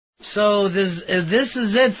So this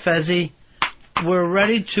is it, Fezzy. We're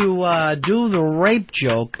ready to do the rape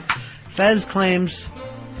joke. Fez claims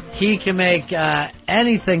he can make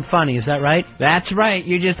anything funny. Is that right? That's right.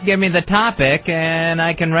 You just give me the topic, and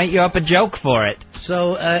I can write you up a joke for it.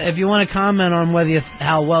 So if you want to comment on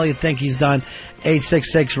how well you think he's done,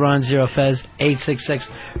 866-RON-0-FEZ,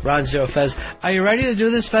 866-RON-0-FEZ. Are you ready to do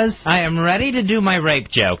this, Fez? I am ready to do my rape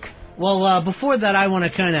joke. Well, before that, I want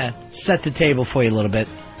to kind of set the table for you a little bit.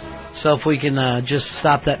 So if we can just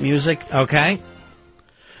stop that music. Okay.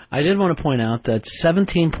 I did want to point out that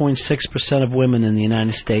 17.6% of women in the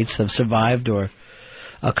United States have survived or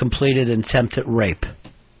completed attempted rape.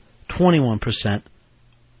 21%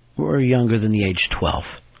 were younger than the age 12.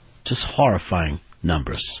 Just horrifying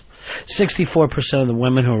numbers. 64% of the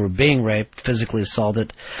women who were being raped, physically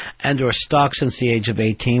assaulted, and or stalked since the age of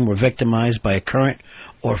 18 were victimized by a current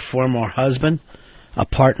or former husband, a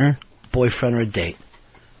partner, boyfriend, or a date.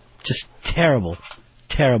 Just terrible,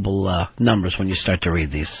 terrible numbers when you start to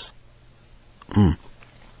read these.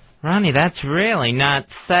 Ronnie, that's really not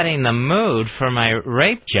setting the mood for my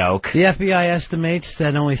rape joke. The FBI estimates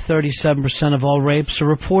that only 37% of all rapes are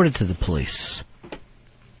reported to the police.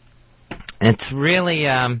 It's really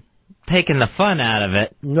taking the fun out of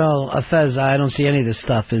it. Well, Fez, I don't see any of this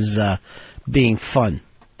stuff as being fun.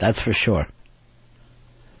 That's for sure.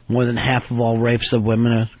 More than half of all rapes of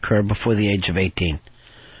women occur before the age of 18.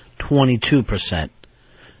 22%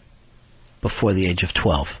 before the age of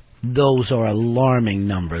 12. Those are alarming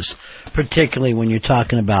numbers, particularly when you're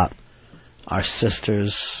talking about our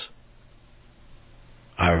sisters,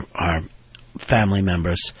 our family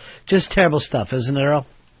members. Just terrible stuff, isn't it, Earl?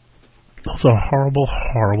 Those are horrible,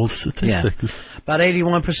 horrible statistics. Yeah. About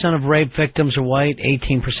 81% of rape victims are white,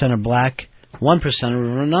 18% are black, 1%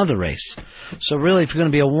 are of another race. So really, if you're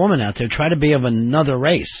going to be a woman out there, try to be of another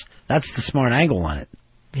race. That's the smart angle on it.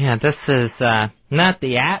 Yeah, this is not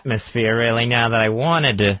the atmosphere, really, now that I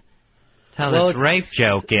wanted to tell this rape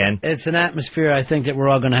joke in. It's an atmosphere I think that we're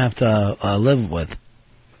all going to have to live with.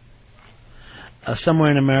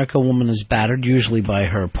 Somewhere in America, a woman is battered, usually by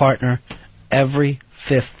her partner, every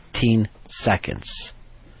 15 seconds.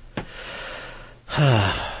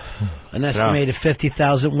 An estimated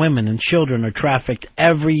 50,000 women and children are trafficked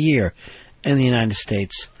every year in the United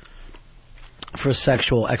States for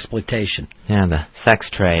sexual exploitation. Yeah, the sex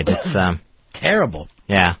trade. It's terrible.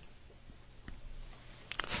 Yeah.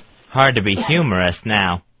 It's hard to be humorous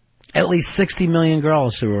now. At least 60 million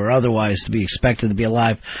girls who are otherwise to be expected to be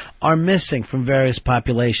alive are missing from various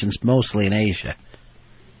populations, mostly in Asia.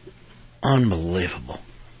 Unbelievable.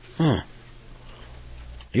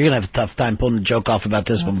 You're going to have a tough time pulling the joke off about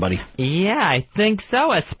this one, buddy. Yeah, I think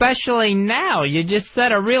so, especially now. You just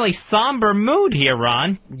set a really somber mood here,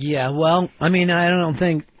 Ron. Yeah, well, I mean, I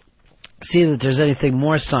don't see that there's anything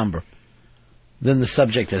more somber than the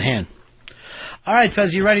subject at hand. All right,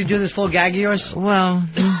 Fez, you ready to do this little gag of yours? Well,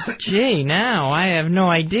 gee, now I have no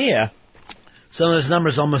idea. Some of those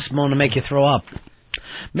numbers almost want to make you throw up.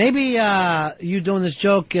 Maybe you doing this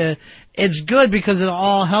joke, it's good because it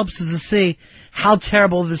all helps us to see how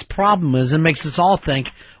terrible this problem is and makes us all think,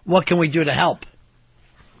 what can we do to help?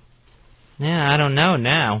 Yeah, I don't know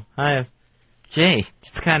now. Gee,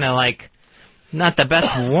 it's kind of like not the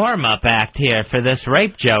best warm-up act here for this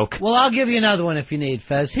rape joke. Well, I'll give you another one if you need,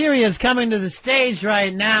 Fez. Here he is coming to the stage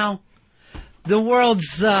right now. The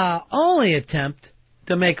world's only attempt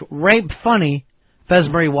to make rape funny, Fez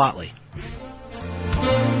Murray Watley.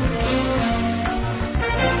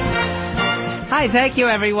 Hi, thank you,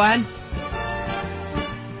 everyone.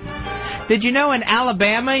 Did you know in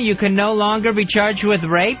Alabama you can no longer be charged with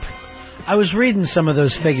rape? I was reading some of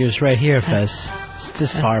those figures right here, Fez. It's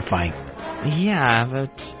just horrifying. Yeah,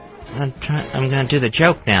 but I'm going to do the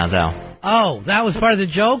joke now, though. Oh, that was part of the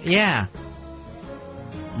joke? Yeah.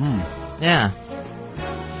 Yeah.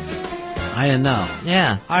 I didn't know.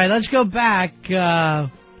 Yeah. All right, let's go back.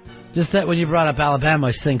 Just that when you brought up Alabama,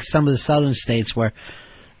 I think some of the southern states where,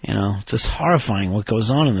 you know, just horrifying what goes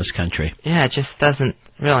on in this country. Yeah, it just doesn't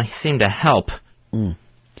really seem to help. All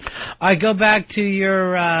right, go back to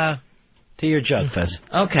your joke, Fez.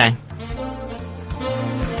 Okay.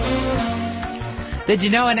 Did you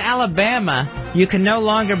know in Alabama you can no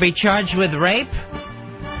longer be charged with rape?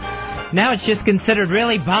 Now it's just considered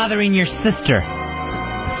really bothering your sister.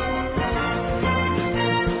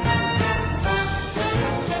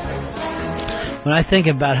 When I think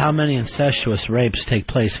about how many incestuous rapes take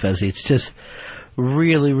place, Fezzy, it's just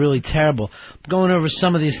really, really terrible. I'm going over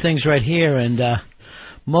some of these things right here, and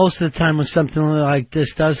most of the time when something like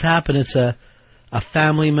this does happen, it's a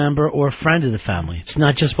family member or a friend of the family. It's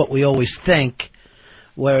not just what we always think,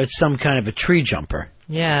 where it's some kind of a tree jumper.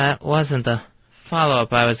 Yeah, that wasn't the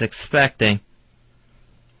follow-up I was expecting.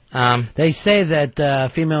 They say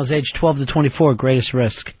that females aged 12 to 24 greatest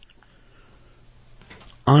risk.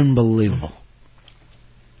 Unbelievable.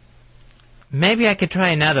 Maybe I could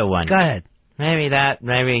try another one. Go ahead. Maybe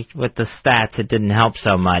with the stats it didn't help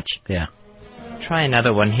so much. Yeah. Try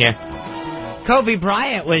another one here. Kobe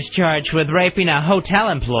Bryant was charged with raping a hotel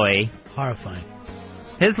employee. Horrifying.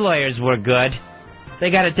 His lawyers were good.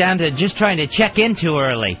 They got it down to just trying to check in too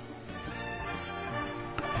early.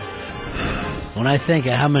 When I think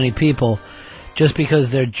of how many people, just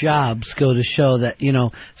because their jobs go to show that,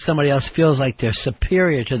 somebody else feels like they're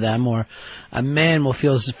superior to them, or a man will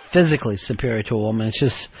feel physically superior to a woman, it's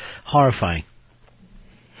just horrifying.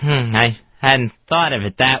 I hadn't thought of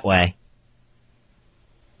it that way.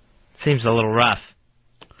 Seems a little rough.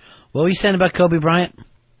 What were you saying about Kobe Bryant?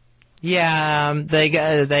 Yeah,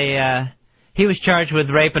 he was charged with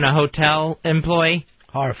raping a hotel employee.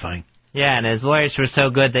 Horrifying. Yeah, and his lawyers were so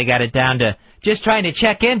good they got it down to just trying to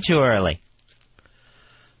check in too early.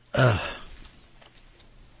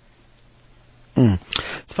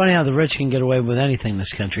 It's funny how the rich can get away with anything in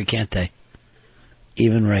this country, can't they?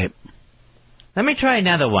 Even rape. Let me try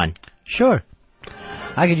another one. Sure.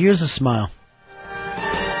 I could use a smile.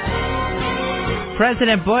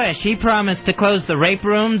 President Bush, he promised to close the rape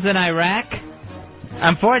rooms in Iraq.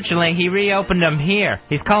 Unfortunately, he reopened them here.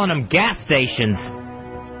 He's calling them gas stations.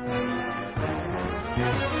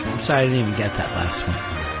 I'm sorry, I didn't even get that last one.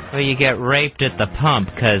 Well, you get raped at the pump,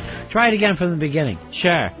 'cause... Try it again from the beginning.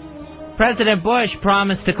 Sure. President Bush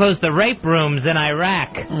promised to close the rape rooms in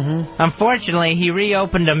Iraq. Mm-hmm. Unfortunately, he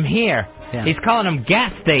reopened them here. Yeah. He's calling them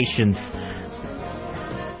gas stations.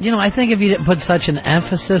 I think if you didn't put such an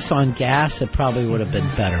emphasis on gas, it probably would have been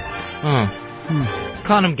better. He's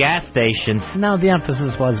calling them gas stations. No, the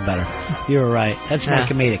emphasis was better. You were right. That's more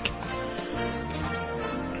comedic.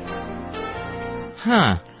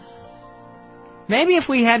 Huh. Maybe if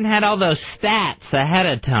we hadn't had all those stats ahead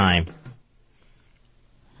of time.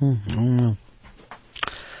 I don't know.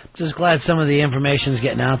 Just glad some of the information's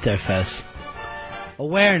getting out there, Fez.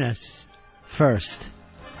 Awareness first.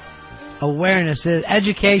 Awareness is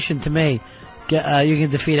education to me. You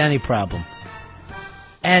can defeat any problem.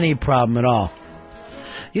 Any problem at all.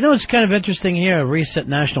 It's kind of interesting here. A recent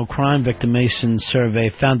National Crime Victimization Survey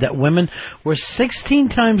found that women were 16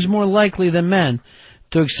 times more likely than men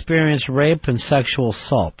to experience rape and sexual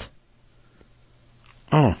assault.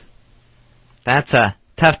 Oh. That's a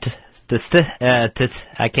tough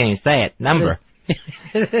I can't even say it. Number.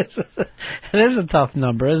 It is a tough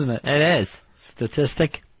number, isn't it? It is.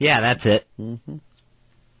 Statistic? Yeah, that's it. Mm-hmm.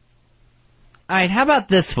 All right, how about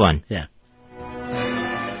this one? Yeah.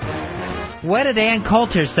 What did Ann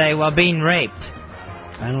Coulter say while being raped?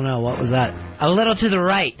 I don't know. What was that? A little to the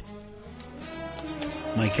right.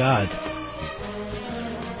 My God.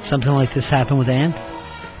 Something like this happened with Ann?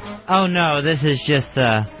 Oh, no, this is just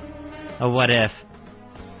a what if.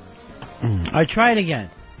 All right, try it again.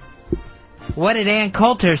 What did Ann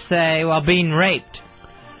Coulter say while being raped?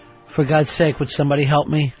 For God's sake, would somebody help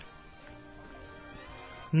me?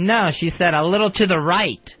 No, she said a little to the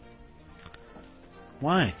right.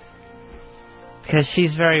 Why? Because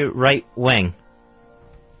she's very right-wing.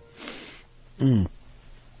 All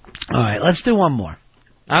right, let's do one more.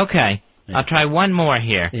 Okay. Yeah. I'll try one more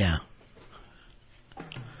here. Yeah.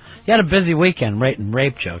 You had a busy weekend writing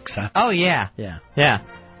rape jokes, huh? Oh, yeah. Yeah. Yeah.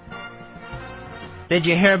 Did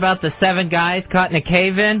you hear about the 7 guys caught in a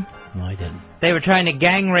cave-in? No, I didn't. They were trying to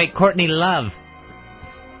gang rape Courtney Love.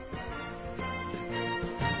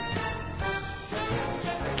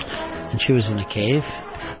 And she was in a cave?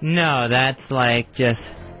 No, that's like just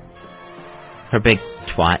her big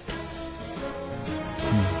twat.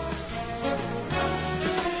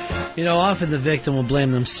 Often the victim will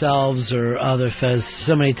blame themselves or other Fez.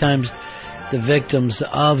 So many times the victims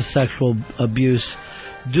of sexual abuse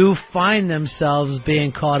do find themselves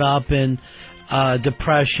being caught up in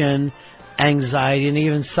depression, anxiety, and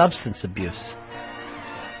even substance abuse.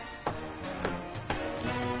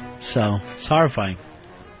 So, it's horrifying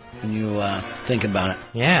when you think about it.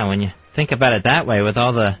 Yeah, when you think about it that way with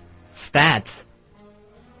all the stats.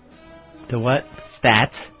 The what?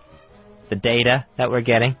 Stats. The data that we're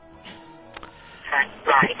getting.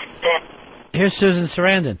 Right. Here's Susan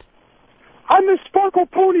Sarandon. Hi, Miss Sparkle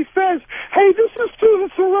Pony Fez. Hey, this is Susan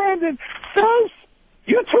Sarandon. Fez,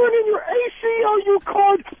 you turn in your ACLU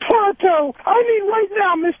card pronto. I mean right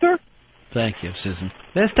now, mister. Thank you, Susan.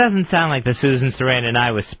 This doesn't sound like the Susan Sarandon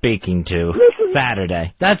I was speaking to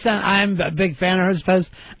Saturday. I'm a big fan of hers, Fez,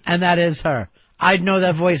 and that is her. I'd know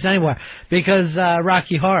that voice anywhere because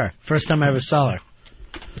Rocky Horror, first time I ever saw her.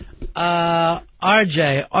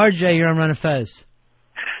 RJ, you're on Run of Fez.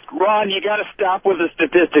 Ron, you got to stop with the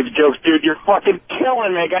statistics jokes, dude. You're fucking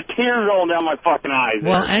killing me. I got tears rolling down my fucking eyes.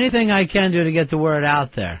 Well, anything I can do to get the word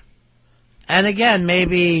out there. And again,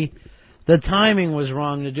 maybe the timing was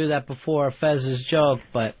wrong to do that before Fez's joke,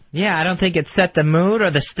 but... Yeah, I don't think it set the mood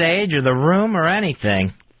or the stage or the room or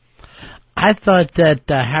anything. I thought that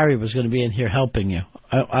Harry was going to be in here helping you.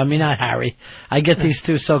 I mean, not Harry. I get these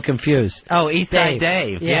two so confused. Oh, Eastside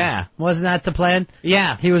Dave, yeah. Wasn't that the plan?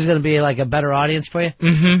 Yeah. He was going to be like a better audience for you?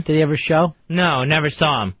 Mm-hmm. Did he ever show? No, never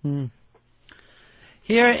saw him.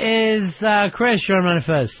 Here is Chris, you're on Run of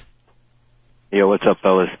Fez. Yo, what's up,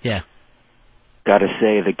 fellas? Yeah. Gotta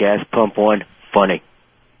say, the gas pump one, funny.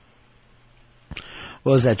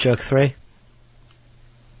 What was that, joke 3?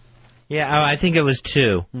 Yeah, I think it was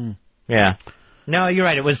 2. Yeah. No, you're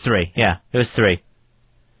right, it was 3. Yeah, it was 3.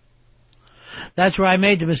 That's where I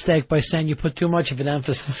made the mistake by saying you put too much of an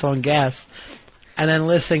emphasis on gas. And then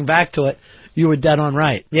listening back to it, you were dead on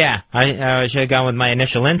right. Yeah, I should have gone with my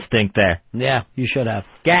initial instinct there. Yeah, you should have.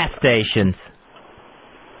 Gas stations.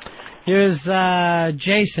 Here's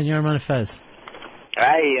Jason, you're on Run of Fez.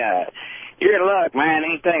 Hey, you're in luck, man.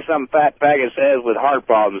 Anything some fat faggot says with heart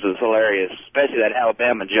problems is hilarious, especially that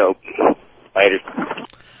Alabama joke. Later.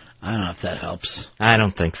 I don't know if that helps. I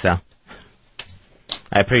don't think so.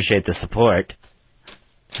 I appreciate the support,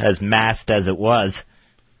 as masked as it was.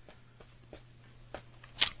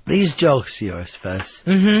 These jokes of yours, Fez.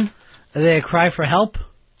 Mm-hmm. Are they a cry for help?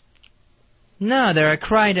 No, they're a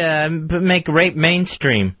cry to make rape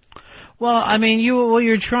mainstream. Well, I mean, what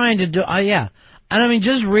you're trying to do, yeah. And I mean,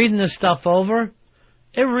 just reading this stuff over,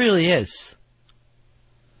 it really is.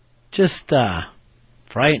 Just,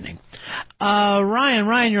 frightening.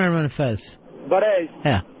 Ryan, you're on Run of Fez. But, hey.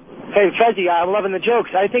 Yeah. Hey, Fezzy, I'm loving the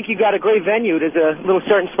jokes. I think you got a great venue. There's a little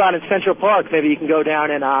certain spot in Central Park. Maybe you can go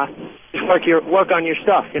down and work on your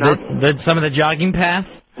stuff, you know? Some of the jogging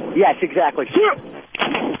paths? Yes, exactly.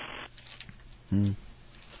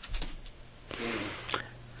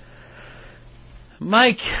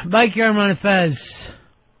 Mike, you're on Run of Fez.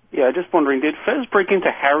 Yeah, just wondering, did Fez break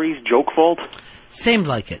into Harry's joke vault? Seemed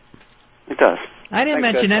like it. It does. I didn't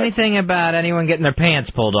mention anything about anyone getting their pants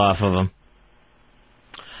pulled off of them.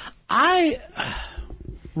 I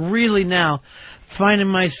really now finding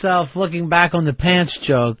myself looking back on the pants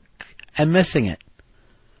joke and missing it.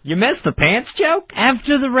 You missed the pants joke?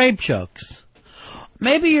 After the rape jokes.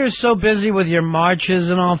 Maybe you're so busy with your marches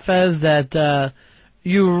and all, Fez, that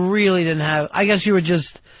you really didn't have... I guess you were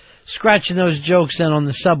just scratching those jokes in on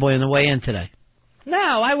the subway on the way in today. No,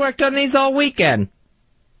 I worked on these all weekend.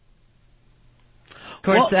 Of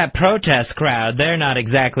course, that protest crowd, they're not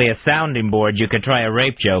exactly a sounding board you could try a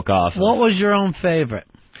rape joke off of. What was your own favorite?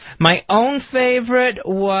 My own favorite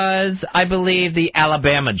was, I believe, the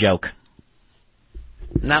Alabama joke.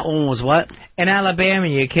 And that one was what? In Alabama,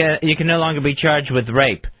 you can no longer be charged with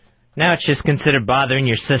rape. Now it's just considered bothering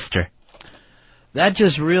your sister. That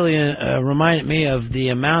just really reminded me of the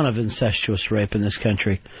amount of incestuous rape in this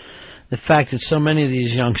country. The fact that so many of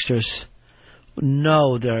these youngsters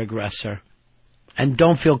know their aggressor and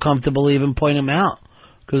don't feel comfortable even pointing them out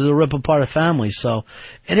because they'll rip apart a family. So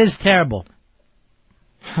it is terrible.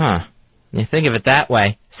 Huh. You think of it that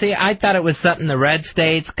way. See, I thought it was something the red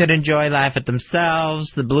states could enjoy, laugh at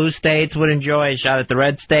themselves. The blue states would enjoy a shot at the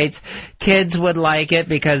red states. Kids would like it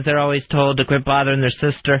because they're always told to quit bothering their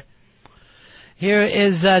sister. Here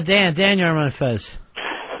is Dan. Dan, you're on Run of Fez.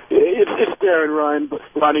 It's Darren,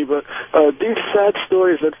 Ronnie, but these sad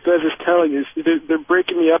stories that Fez is telling is they're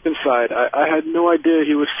breaking me up inside. I had no idea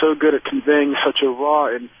he was so good at conveying such a raw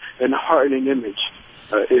and heartening image.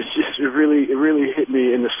 It really hit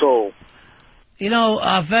me in the soul. You know,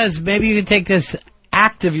 Fez, maybe you could take this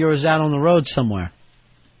act of yours out on the road somewhere.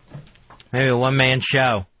 Maybe a one-man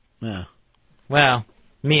show. Yeah. Well,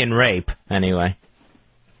 me and rape, anyway.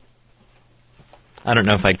 I don't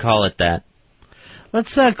know if I'd call it that.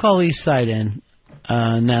 Let's call Eastside in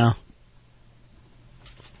now.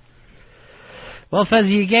 Well,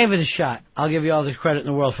 Fezzy, you gave it a shot. I'll give you all the credit in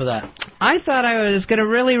the world for that. I thought I was going to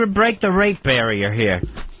really break the rape barrier here.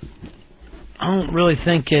 I don't really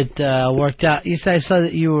think it worked out. Eastside, I saw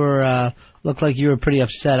that you were looked like you were pretty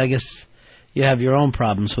upset. I guess you have your own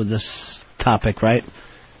problems with this topic, right?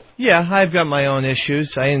 Yeah, I've got my own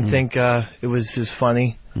issues. I didn't think it was as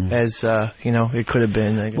funny as, it could have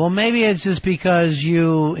been. Well, maybe it's just because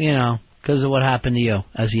because of what happened to you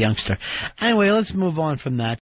as a youngster. Anyway, let's move on from that.